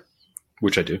 or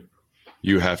which I do.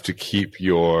 You have to keep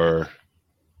your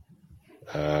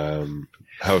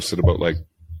house at about like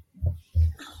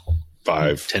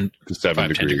 10 to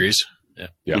 7 degrees.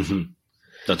 Yeah. Mm-hmm.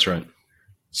 That's right.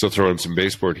 So throw in some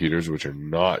baseboard heaters, which are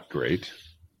not great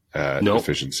at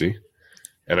efficiency.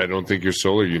 And I don't think your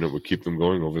solar unit would keep them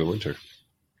going over the winter.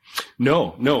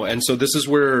 No. And so this is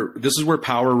where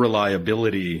power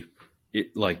reliability,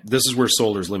 this is where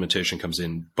solar's limitation comes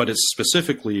in, but it's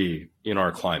specifically in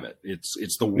our climate.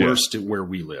 It's the worst where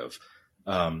we live.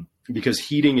 Because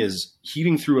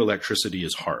heating through electricity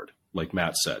is hard. Like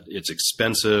Matt said, it's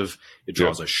expensive. It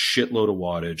draws a shitload of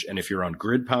wattage. And if you're on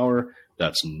grid power,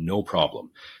 that's no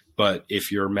problem. But if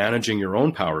you're managing your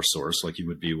own power source, like you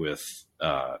would be with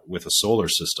a solar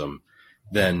system,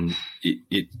 then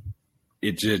it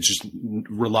just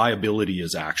reliability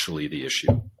is actually the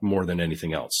issue more than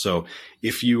anything else. So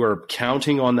if you are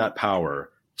counting on that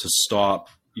power to stop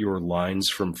your lines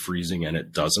from freezing and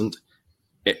it doesn't,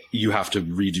 you have to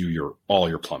redo all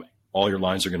your plumbing. All your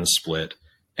lines are going to split,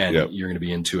 and you're going to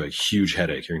be into a huge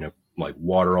headache. You're going to like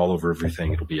water all over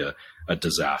everything. It'll be a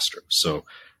disaster. So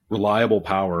reliable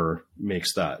power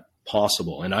makes that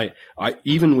possible. And I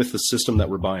even with the system that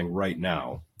we're buying right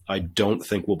now, I don't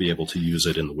think we'll be able to use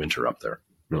it in the winter up there.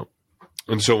 No.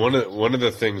 And so one of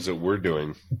the things that we're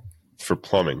doing for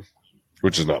plumbing,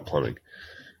 which is not plumbing,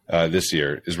 this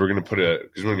year is we're going to put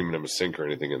because we don't even have a sink or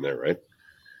anything in there, right?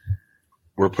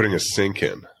 We're putting a sink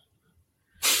in.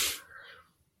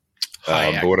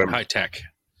 High tech.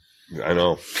 I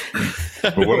know.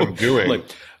 But what I'm doing, like,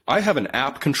 I have an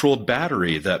app-controlled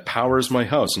battery that powers my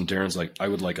house, and Darren's like, I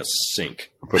would like a sink.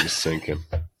 I'm putting a sink in.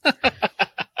 What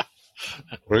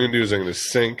I'm going to do is I'm going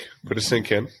to put a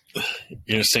sink in.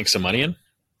 You're going to sink some money in?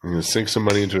 I'm going to sink some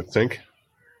money into a sink.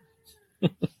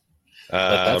 Let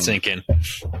that sink in.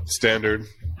 Standard,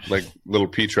 like little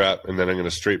P-trap, and then I'm going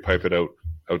to straight pipe it out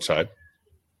outside,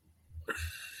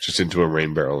 just into a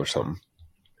rain barrel or something.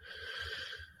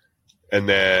 And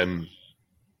then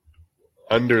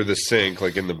under the sink,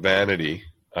 like in the vanity,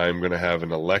 I'm going to have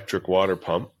an electric water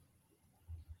pump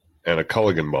and a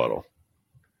Culligan bottle.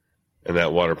 And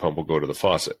that water pump will go to the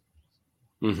faucet.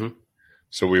 Mm-hmm.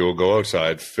 So we will go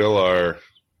outside, fill our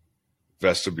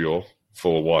vestibule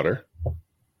full of water,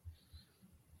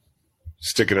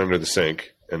 stick it under the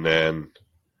sink, and then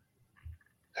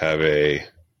have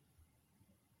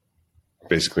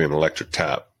basically an electric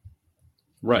tap.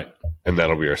 Right. And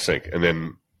that'll be our sink. And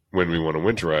then when we want to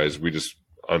winterize, we just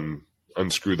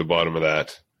unscrew the bottom of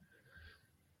that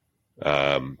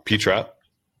P-trap.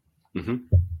 Mm-hmm.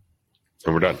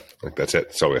 And we're done. Like, that's it.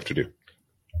 That's all we have to do.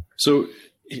 So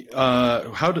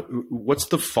what's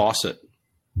the faucet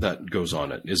that goes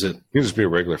on it? Is it? It can just be a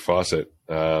regular faucet.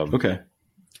 Okay.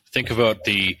 Think about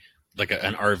an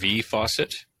RV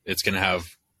faucet. It's going to have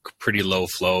pretty low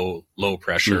flow, low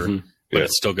pressure, Mm-hmm. but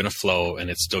it's still going to flow and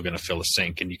it's still going to fill a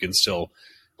sink, and you can still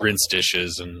rinse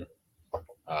dishes and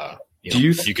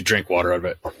you could drink water out of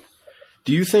it.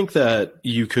 Do you think that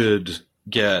you could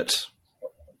get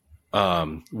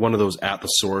one of those at the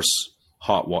source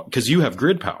hot water? Because you have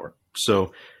grid power,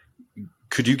 so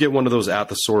could you get one of those at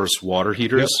the source water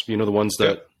heaters? Yep. You know, the ones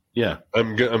that, yeah.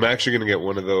 I'm actually going to get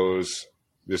one of those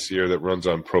this year that runs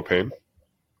on propane.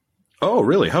 Oh,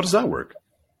 really? How does that work?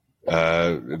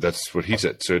 That's what heats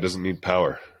it, so it doesn't need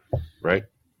power, right?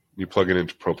 You plug it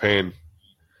into propane,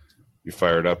 you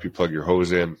fire it up, you plug your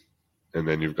hose in, and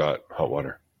then you've got hot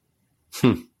water.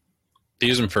 They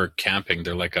use them for camping.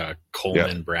 They're like a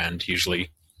Coleman brand,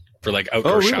 usually for like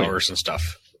outdoor showers and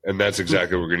stuff. And that's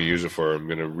exactly what we're going to use it for. I'm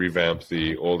going to revamp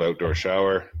the old outdoor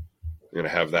shower. I'm going to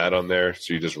have that on there.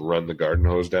 So you just run the garden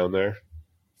hose down there,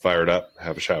 fire it up,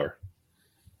 have a shower.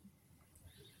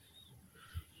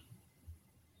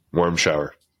 Warm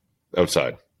shower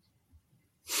outside.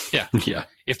 Yeah. Yeah.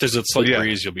 If there's a slight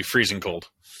breeze, you'll be freezing cold.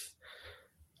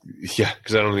 Yeah,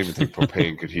 because I don't even think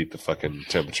propane could heat the fucking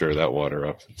temperature of that water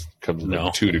up. It comes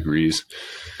like 2 degrees.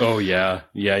 Oh, yeah.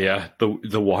 Yeah.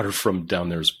 The water from down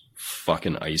there is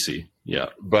fucking icy. Yeah.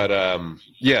 But,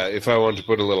 if I wanted to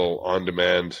put a little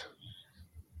on-demand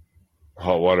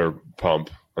hot water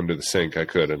pump under the sink, I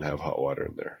could and have hot water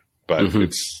in there. But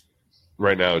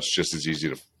right now it's just as easy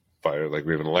to fire. Like,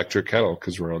 we have an electric kettle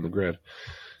because we're on the grid.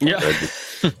 Yeah.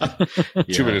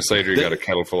 2 minutes later, you got a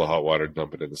kettle full of hot water,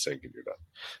 dump it in the sink, and you're done.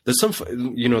 There's some,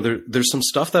 there's some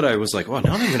stuff that I was like, well,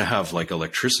 now I'm going to have like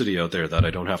electricity out there that I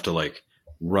don't have to like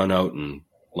run out and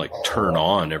like turn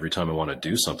on every time I want to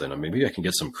do something. And maybe I can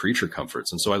get some creature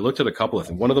comforts. And so I looked at a couple of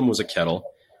things. One of them was a kettle.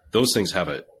 Those things have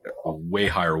a way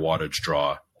higher wattage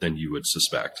draw than you would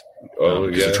suspect.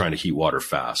 Because they're trying to heat water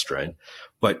fast, right?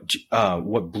 But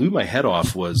what blew my head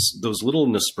off was those little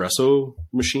Nespresso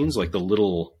machines, like the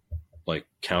little like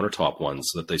countertop ones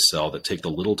that they sell that take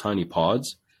the little tiny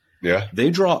pods. Yeah. They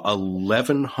draw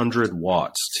 1,100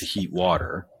 watts to heat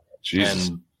water. Jesus.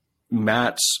 And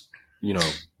Matt's,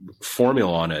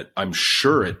 formula on it, I'm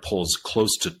sure it pulls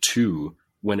close to 2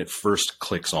 when it first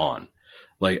clicks on.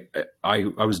 Like I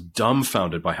was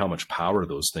dumbfounded by how much power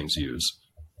those things use.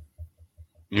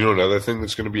 You know, another thing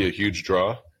that's going to be a huge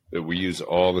draw that we use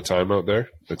all the time out there,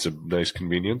 that's a nice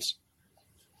convenience.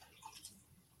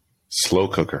 Slow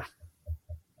cooker.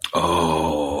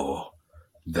 Oh,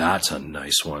 that's a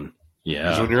nice one. Yeah.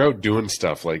 Because when you're out doing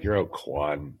stuff, like you're out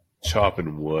quadding,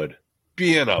 chopping wood,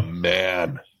 being a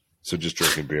man. So just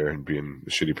drinking beer and being a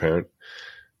shitty parent.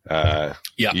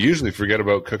 You usually forget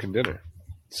about cooking dinner.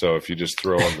 So if you just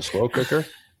throw on the slow cooker.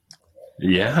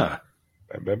 Yeah.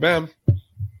 Bam, bam, bam.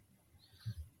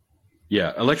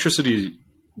 Yeah. Electricity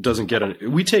doesn't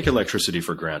we take electricity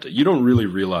for granted. You don't really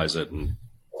realize it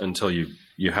until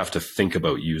you have to think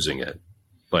about using it.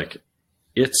 Like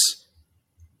it's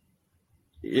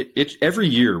every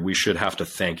year we should have to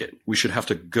thank it. We should have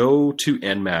to go to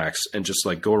NMAX and just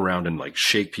like go around and like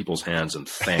shake people's hands and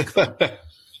thank them.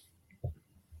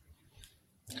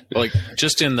 Like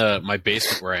just in my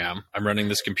basement where I'm running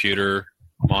this computer,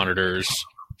 monitors,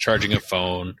 charging a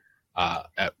phone.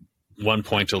 At one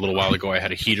point a little while ago, I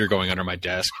had a heater going under my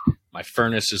desk. My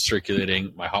furnace is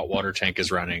circulating. My hot water tank is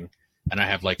running. And I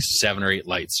have like 7 or 8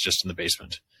 lights just in the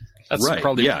basement. That's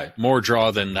probably more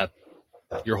draw than that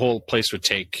your whole place would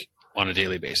take on a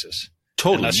daily basis.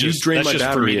 Totally. You drain my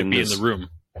battery for me to be in the room.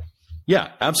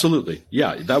 Yeah, absolutely.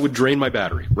 Yeah, that would drain my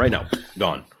battery right now.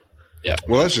 Gone. Yeah.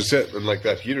 Well, that's just it. And like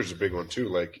that heater's a big one too.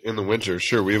 Like in the winter,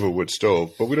 sure, we have a wood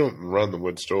stove, but we don't run the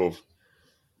wood stove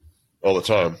all the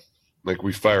time. Like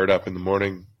we fire it up in the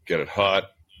morning, get it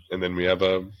hot, and then we have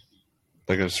a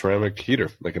ceramic heater,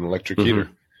 like an electric heater.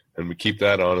 and we keep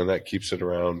that on, and that keeps it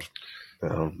around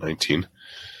 19,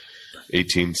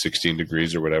 18, 16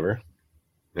 degrees or whatever,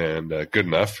 and good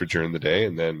enough for during the day,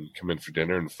 and then come in for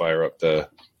dinner and fire up the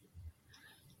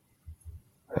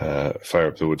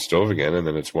wood stove again, and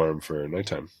then it's warm for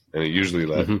nighttime. And it usually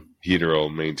that heater will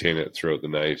maintain it throughout the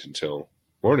night until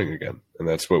morning again, and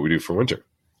that's what we do for winter.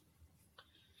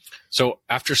 So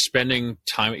after spending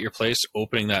time at your place,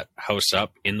 opening that house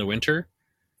up in the winter,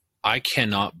 I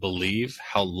cannot believe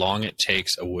how long it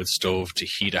takes a wood stove to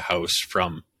heat a house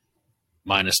from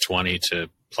minus 20 to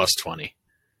plus 20.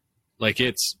 Like,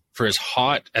 it's for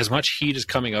as much heat is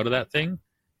coming out of that thing,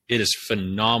 it is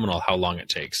phenomenal how long it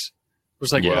takes. It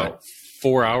was like about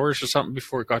 4 hours or something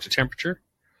before it got to temperature.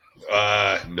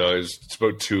 No, it's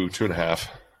about 2.5,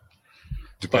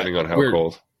 depending on how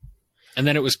cold. And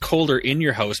then it was colder in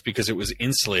your house because it was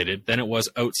insulated than it was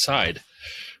outside.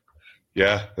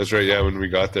 Yeah, that's right. Yeah, when we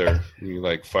got there, we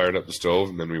like fired up the stove,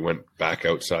 and then we went back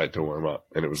outside to warm up,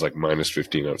 and it was like minus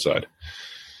 15 outside.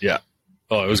 Yeah.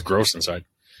 Oh, it was gross inside.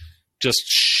 Just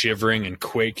shivering and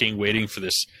quaking, waiting for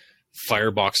this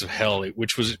firebox of hell, it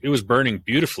was burning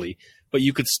beautifully, but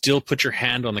you could still put your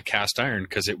hand on the cast iron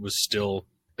because it was still,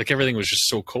 like, everything was just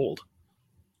so cold.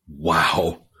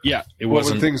 Wow. Yeah, it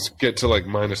wasn't. When things get to like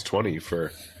minus 20 for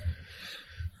a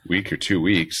week or 2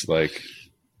 weeks, like,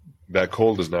 that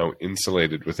cold is now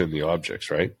insulated within the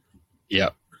objects, right?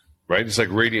 Yeah. Right? It's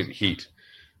like radiant heat,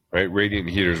 right? Radiant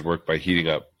heaters work by heating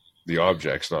up the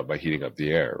objects, not by heating up the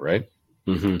air, right?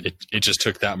 Mm-hmm. It just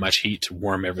took that much heat to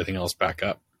warm everything else back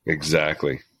up.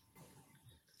 Exactly.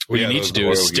 What you need to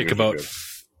do is stick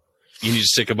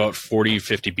about 40,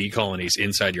 50 bee colonies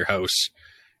inside your house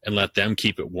and let them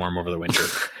keep it warm over the winter.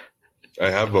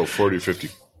 I have about 40 or 50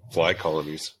 fly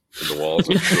colonies in the walls,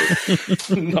 I'm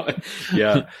sure.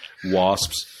 Yeah,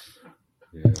 wasps.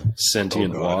 Yeah.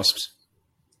 Sentient wasps.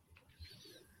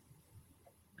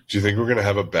 Do you think we're going to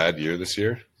have a bad year this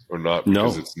year or not?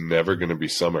 Because it's never going to be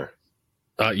summer.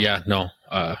 No.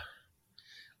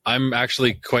 I'm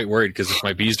actually quite worried because if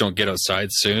my bees don't get outside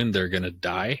soon, they're going to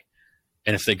die.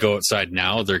 And if they go outside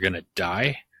now, they're going to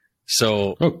die.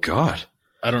 So, oh God,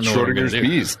 I don't know what we're going to do.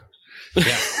 Bees.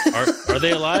 Yeah. Are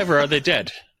they alive or are they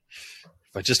dead?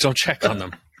 If I just don't check on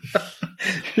them.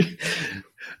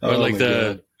 But like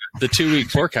the 2 week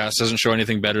forecast doesn't show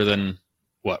anything better than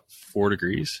 4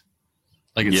 degrees.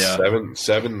 Like it's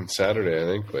 7 Saturday, I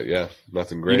think, but yeah,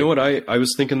 nothing great. You know what I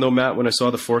was thinking though, Matt, when I saw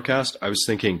the forecast, I was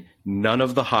thinking none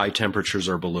of the high temperatures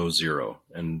are below zero,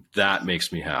 and that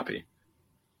makes me happy.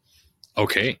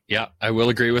 Okay, yeah, I will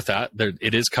agree with that.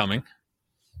 It is coming.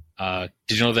 Did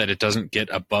you know that it doesn't get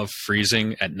above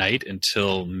freezing at night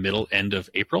until end of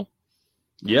April?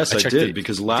 Yes, I did,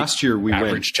 because last year we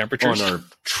went temperatures on our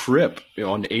trip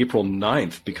on April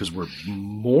 9th because we're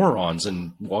morons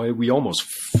and we almost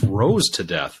froze to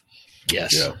death.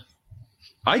 Yes. Yeah.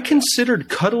 I considered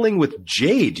cuddling with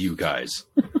Jade, you guys.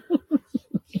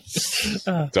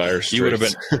 Dire straits. You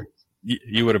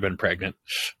would have been pregnant.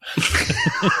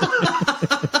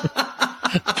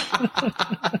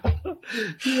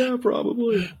 Yeah,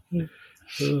 probably.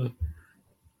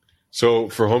 So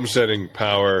for homesteading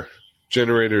power,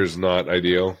 generator is not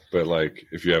ideal, but like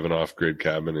if you have an off-grid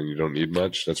cabin and you don't need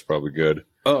much, that's probably good.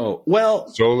 Oh, well,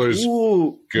 solar's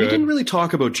good. We didn't really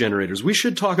talk about generators. We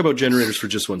should talk about generators for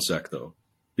just 1 sec, though,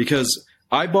 because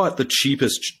I bought the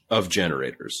cheapest of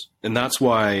generators, and that's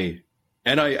why.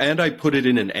 And I put it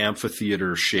in an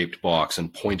amphitheater-shaped box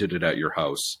and pointed it at your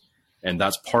house, and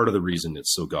that's part of the reason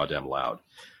it's so goddamn loud.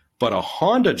 But a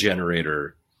Honda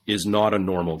generator is not a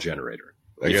normal generator.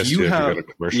 I guess you have a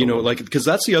commercial one. Like, because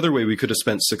that's the other way we could have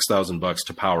spent $6,000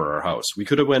 to power our house. We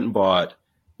could have went and bought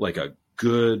like a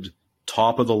good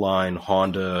top of the line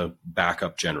Honda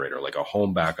backup generator, like a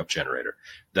home backup generator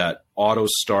that auto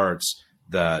starts,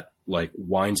 that like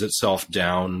winds itself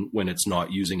down when it's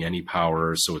not using any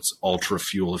power, so it's ultra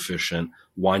fuel efficient,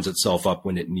 winds itself up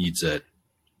when it needs it.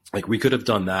 Like, we could have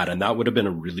done that, and that would have been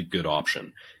a really good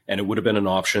option. And it would have been an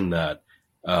option that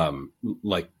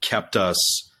like kept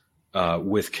us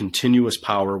with continuous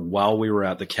power while we were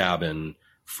at the cabin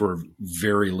for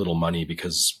very little money,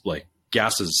 because like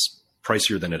gas is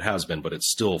pricier than it has been, but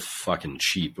it's still fucking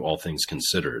cheap, all things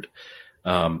considered.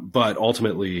 But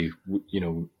ultimately,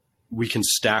 we can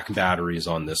stack batteries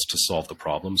on this to solve the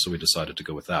problem, so we decided to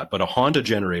go with that. But a Honda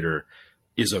generator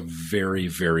is a very,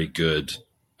 very good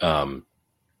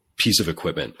piece of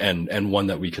equipment, and one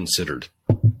that we considered.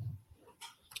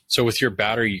 So with your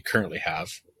battery you currently have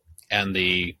and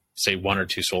the, say, 1 or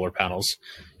 2 solar panels,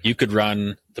 you could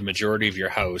run the majority of your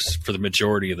house for the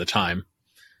majority of the time.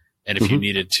 And if you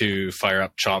needed to fire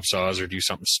up chop saws or do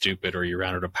something stupid, or you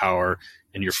ran out of power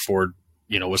and your Ford,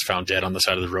 was found dead on the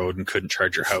side of the road and couldn't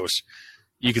charge your house,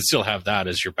 you could still have that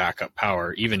as your backup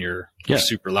power, even your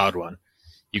super loud one.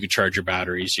 You could charge your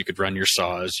batteries, you could run your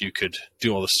saws, you could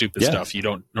do all the stupid stuff you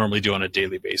don't normally do on a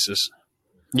daily basis.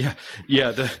 Yeah.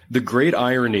 Yeah. The great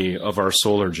irony of our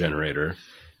solar generator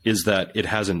is that it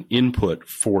has an input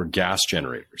for gas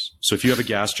generators. So if you have a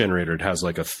gas generator, it has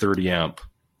like a 30 amp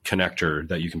connector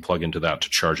that you can plug into that to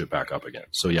charge it back up again.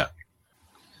 So yeah.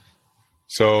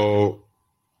 So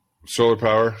solar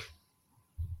power,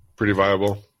 pretty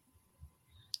viable.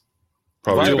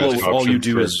 Probably viable. All you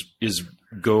do is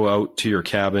go out to your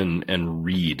cabin and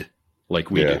read like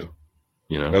we do.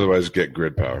 Otherwise, get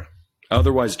grid power.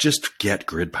 Otherwise, just get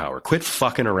grid power. Quit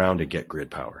fucking around and get grid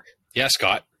power. Yeah,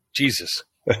 Scott. Jesus.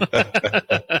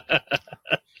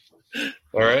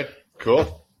 All right.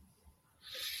 Cool.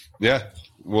 Yeah.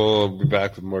 We'll be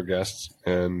back with more guests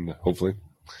and hopefully.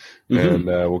 And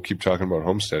we'll keep talking about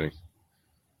homesteading.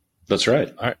 That's right.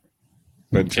 All right.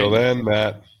 But until then,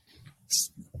 Matt.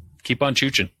 Keep on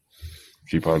chooching.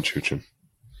 Keep on chooching.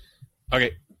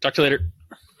 Okay. Talk to you later.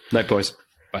 Night, boys.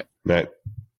 Bye. Night.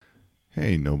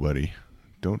 Hey, nobody.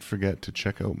 Don't forget to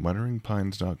check out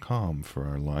mutteringpines.com for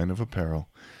our line of apparel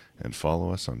and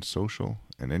follow us on social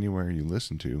and anywhere you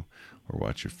listen to or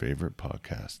watch your favorite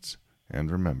podcasts.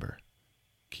 And remember,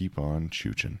 keep on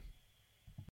chooching.